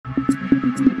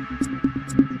Good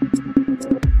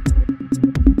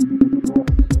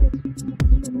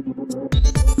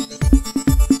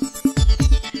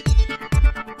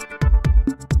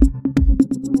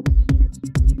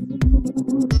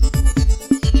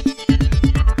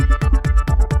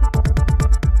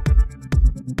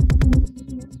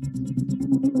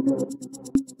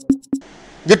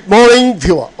morning,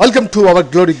 viewer. Welcome to our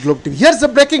Glory Globe TV. Here's the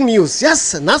breaking news.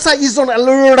 Yes, NASA is on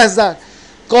alert as the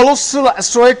colossal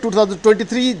asteroid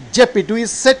 2023 JP2 is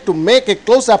set to make a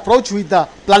close approach with the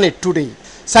planet today.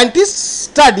 Scientists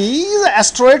study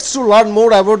asteroids to learn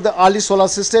more about the early solar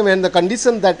system and the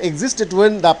conditions that existed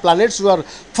when the planets were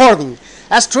forming.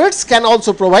 Asteroids can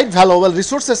also provide valuable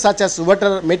resources such as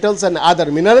water, metals and other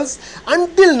minerals.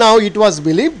 Until now, it was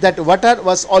believed that water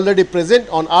was already present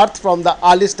on Earth from the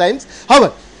earliest times.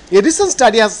 However, a recent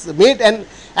study has made an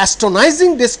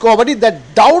astonishing discovery that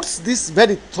doubts this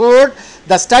very thought.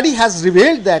 The study has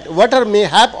revealed that water may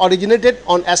have originated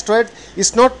on asteroids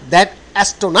is not that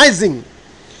astonishing.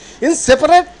 In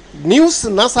separate news,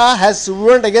 NASA has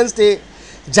warned against a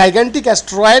gigantic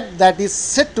asteroid that is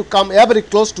set to come very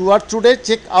close to Earth today.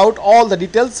 Check out all the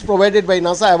details provided by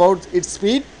NASA about its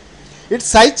speed, its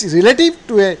size relative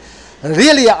to a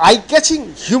really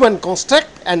eye-catching human construct,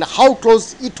 and how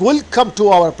close it will come to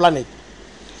our planet.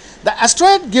 The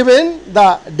asteroid, given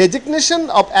the designation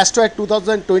of Asteroid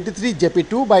 2023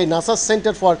 JP2 by NASA's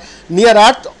Center for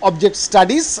Near-Earth Object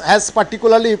Studies, has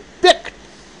particularly piqued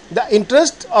the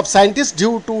interest of scientists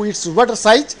due to its water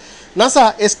size.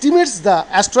 NASA estimates the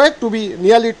asteroid to be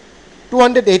nearly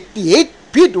 288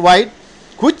 feet wide,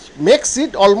 which makes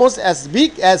it almost as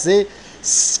big as a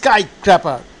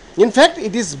skyscraper. In fact,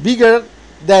 it is bigger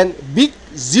than Big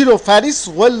Zero Ferris,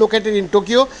 well located in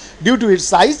Tokyo. Due to its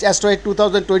size, Asteroid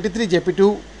 2023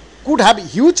 JP2 could have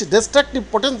huge destructive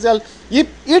potential if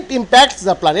it impacts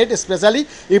the planet, especially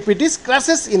if it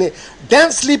crashes in a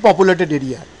densely populated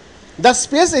area. The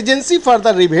space agency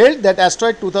further revealed that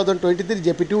Asteroid 2023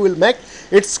 JP2 will make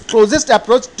its closest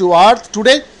approach to Earth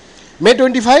today, May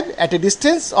 25, at a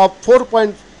distance of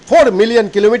 4.4 million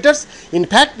kilometers. In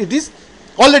fact, it is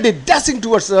already dashing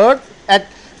towards Earth at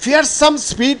fearsome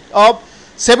speed of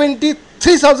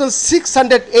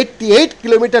 73,688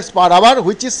 kilometers per hour,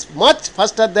 which is much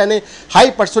faster than a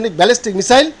hypersonic ballistic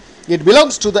missile. It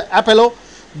belongs to the Apollo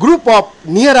group of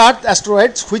near-Earth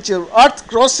asteroids, which are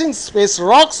Earth-crossing space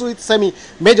rocks with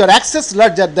semi-major axes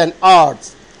larger than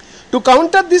Earth. To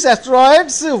counter these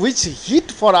asteroids which hit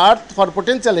for Earth for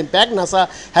potential impact, NASA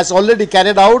has already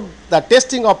carried out the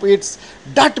testing of its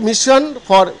DART mission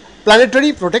for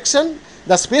planetary protection.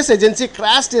 The space agency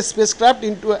crashed a spacecraft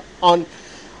into an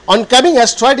oncoming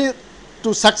asteroid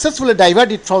to successfully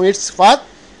divert it from its path.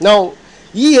 Now,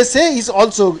 ESA is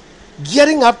also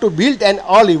gearing up to build an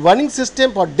early warning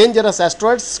system for dangerous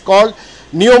asteroids called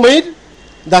NEOMID.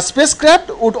 The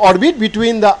spacecraft would orbit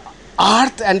between the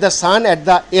Earth and the Sun at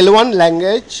the L1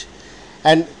 language,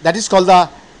 and that is called the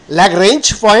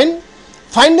Lagrange point,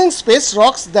 finding space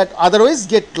rocks that otherwise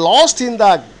get lost in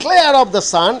the glare of the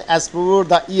Sun, as per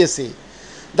the ESA.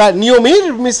 The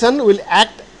NEOMID mission will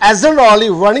act as an early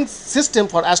warning system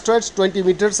for asteroids 20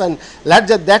 meters and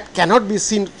larger that cannot be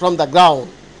seen from the ground.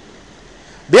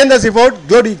 Behind this report,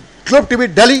 Glory Globe TV,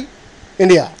 Delhi,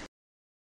 India.